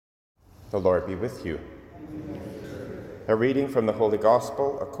The Lord be with you. A reading from the Holy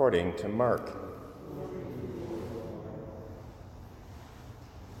Gospel according to Mark.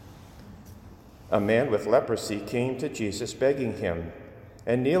 A man with leprosy came to Jesus begging him,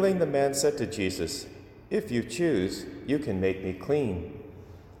 and kneeling the man said to Jesus, "If you choose, you can make me clean."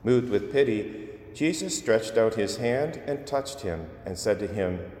 Moved with pity, Jesus stretched out his hand and touched him and said to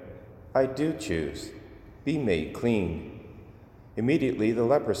him, "I do choose. Be made clean." Immediately the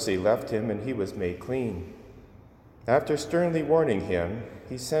leprosy left him and he was made clean. After sternly warning him,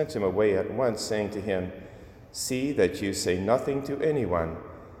 he sent him away at once, saying to him, "See that you say nothing to anyone,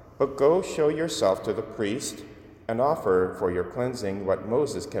 but go show yourself to the priest and offer for your cleansing what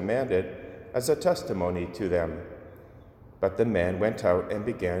Moses commanded as a testimony to them." But the man went out and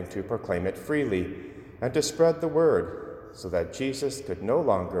began to proclaim it freely and to spread the word, so that Jesus could no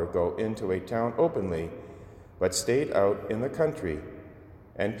longer go into a town openly, but stayed out in the country,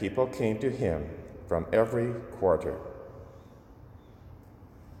 and people came to him from every quarter.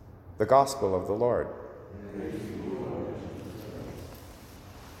 The Gospel of the Lord.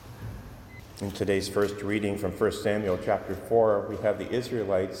 In today's first reading from 1 Samuel chapter 4, we have the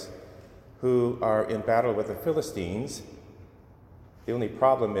Israelites who are in battle with the Philistines. The only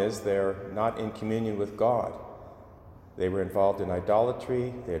problem is they're not in communion with God. They were involved in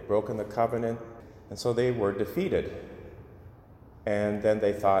idolatry, they had broken the covenant, and so they were defeated. And then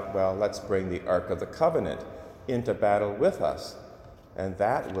they thought, well, let's bring the Ark of the Covenant into battle with us, and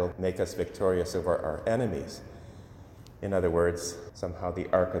that will make us victorious over our enemies. In other words, somehow the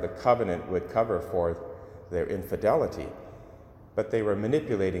Ark of the Covenant would cover for their infidelity. But they were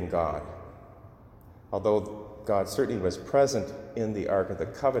manipulating God. Although God certainly was present in the Ark of the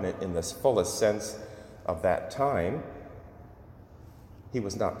Covenant in the fullest sense of that time, he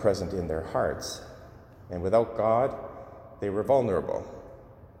was not present in their hearts. And without God, they were vulnerable.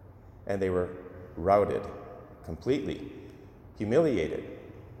 And they were routed completely, humiliated.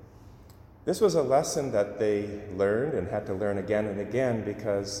 This was a lesson that they learned and had to learn again and again,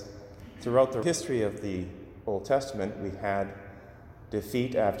 because throughout the history of the Old Testament, we had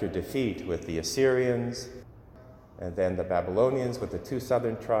defeat after defeat with the Assyrians, and then the Babylonians with the two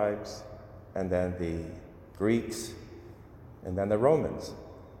southern tribes, and then the Greeks, and then the Romans,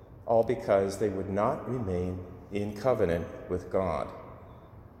 all because they would not remain in covenant with God.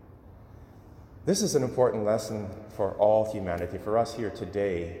 This is an important lesson for all humanity, for us here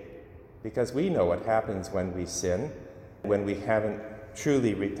today, because we know what happens when we sin, when we haven't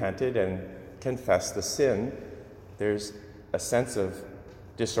truly repented and confessed the sin. There's a sense of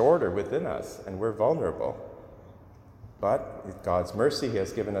disorder within us, and we're vulnerable. But with God's mercy, he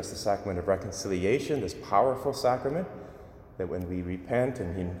has given us the sacrament of reconciliation, this powerful sacrament, that when we repent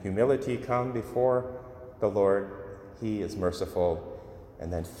and in humility come before the Lord, he is merciful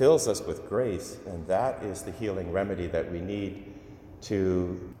and then fills us with grace, and that is the healing remedy that we need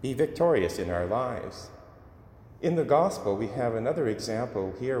to be victorious in our lives. In the Gospel, we have another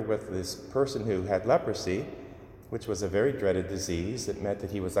example here with this person who had leprosy, which was a very dreaded disease. It meant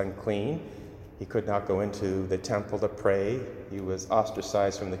that he was unclean. He could not go into the temple to pray. He was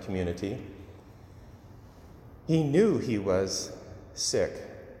ostracized from the community. He knew he was sick.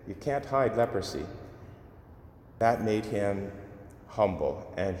 You can't hide leprosy. That made him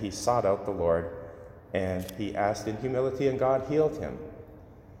humble, and he sought out the Lord, and he asked in humility, and God healed him.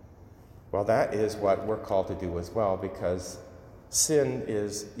 Well, that is what we're called to do as well, because sin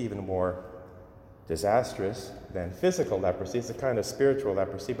is even more disastrous than physical leprosy. It's a kind of spiritual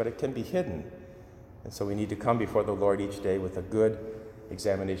leprosy, but it can be hidden. And so we need to come before the Lord each day with a good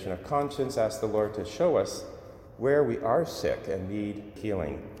examination of conscience, ask the Lord to show us where we are sick and need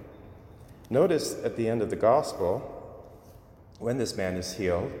healing. Notice at the end of the Gospel, when this man is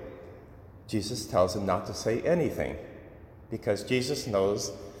healed, Jesus tells him not to say anything, because Jesus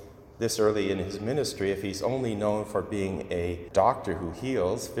knows this early in his ministry, if he's only known for being a doctor who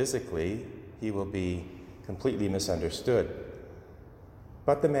heals physically, he will be completely misunderstood.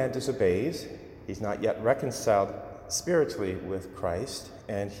 But the man disobeys. He's not yet reconciled spiritually with Christ,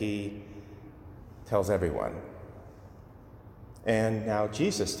 and he tells everyone. And now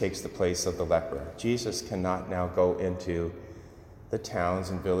Jesus takes the place of the leper. Jesus cannot now go into the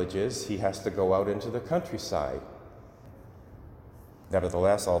towns and villages. He has to go out into the countryside.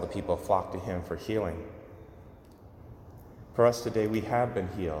 Nevertheless, all the people flock to him for healing. For us today, we have been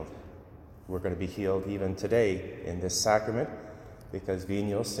healed. We're going to be healed even today in this sacrament, because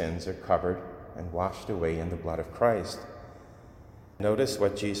venial sins are covered and washed away in the blood of Christ. Notice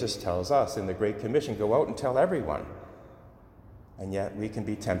what Jesus tells us in the Great Commission: go out and tell everyone. And yet we can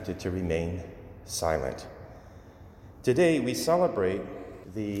be tempted to remain silent. Today we celebrate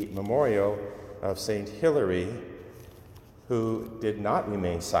the memorial of St. Hilary, who did not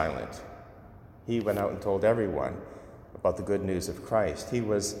remain silent. He went out and told everyone about the good news of Christ. He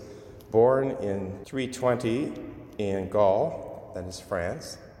was born in 320 in Gaul, that is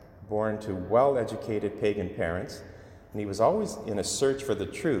France, born to well-educated pagan parents, and he was always in a search for the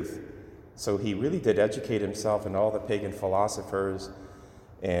truth. So he really did educate himself in all the pagan philosophers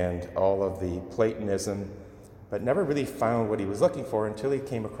and all of the Platonism, but never really found what he was looking for until he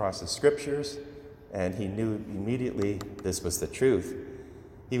came across the scriptures, and he knew immediately this was the truth.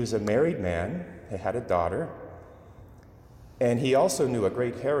 He was a married man, he had a daughter, and he also knew a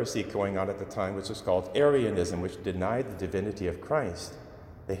great heresy going on at the time, which was called Arianism, which denied the divinity of Christ.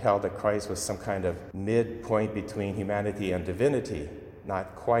 They held that Christ was some kind of midpoint between humanity and divinity,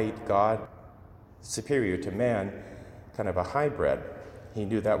 not quite God, superior to man, kind of a hybrid. He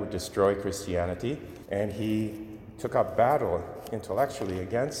knew that would destroy Christianity, and he took up battle intellectually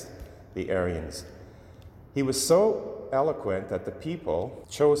against the Arians. He was so eloquent that the people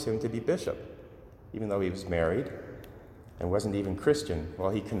chose him to be bishop, even though he was married and wasn't even Christian. Well,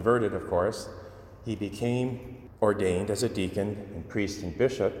 he converted, of course. He became ordained as a deacon and priest and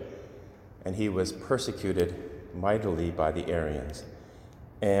bishop, and he was persecuted mightily by the Arians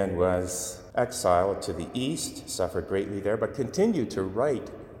and was exiled to the east, suffered greatly there, but continued to write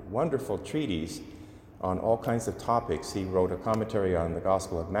wonderful treatises on all kinds of topics. He wrote a commentary on the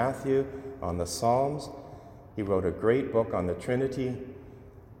Gospel of Matthew, on the Psalms. He wrote a great book on the Trinity,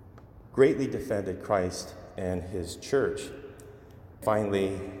 greatly defended Christ and his church.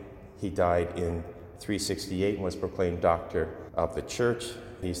 Finally, he died in 368 and was proclaimed doctor of the church.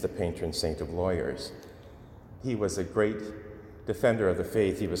 He's the patron saint of lawyers. He was a great defender of the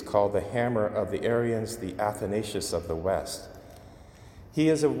faith. He was called the hammer of the Arians, the Athanasius of the West. He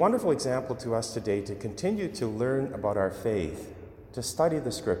is a wonderful example to us today to continue to learn about our faith, to study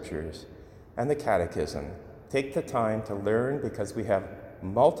the scriptures and the catechism. Take the time to learn, because we have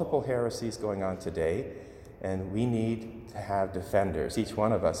multiple heresies going on today, and we need to have defenders, each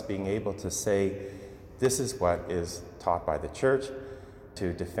one of us being able to say, this is what is taught by the church,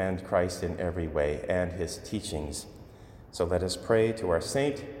 to defend Christ in every way and his teachings. So let us pray to our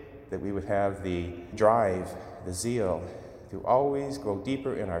saint that we would have the drive, the zeal, to always go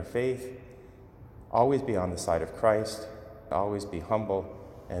deeper in our faith, always be on the side of Christ, always be humble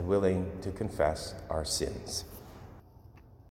and willing to confess our sins.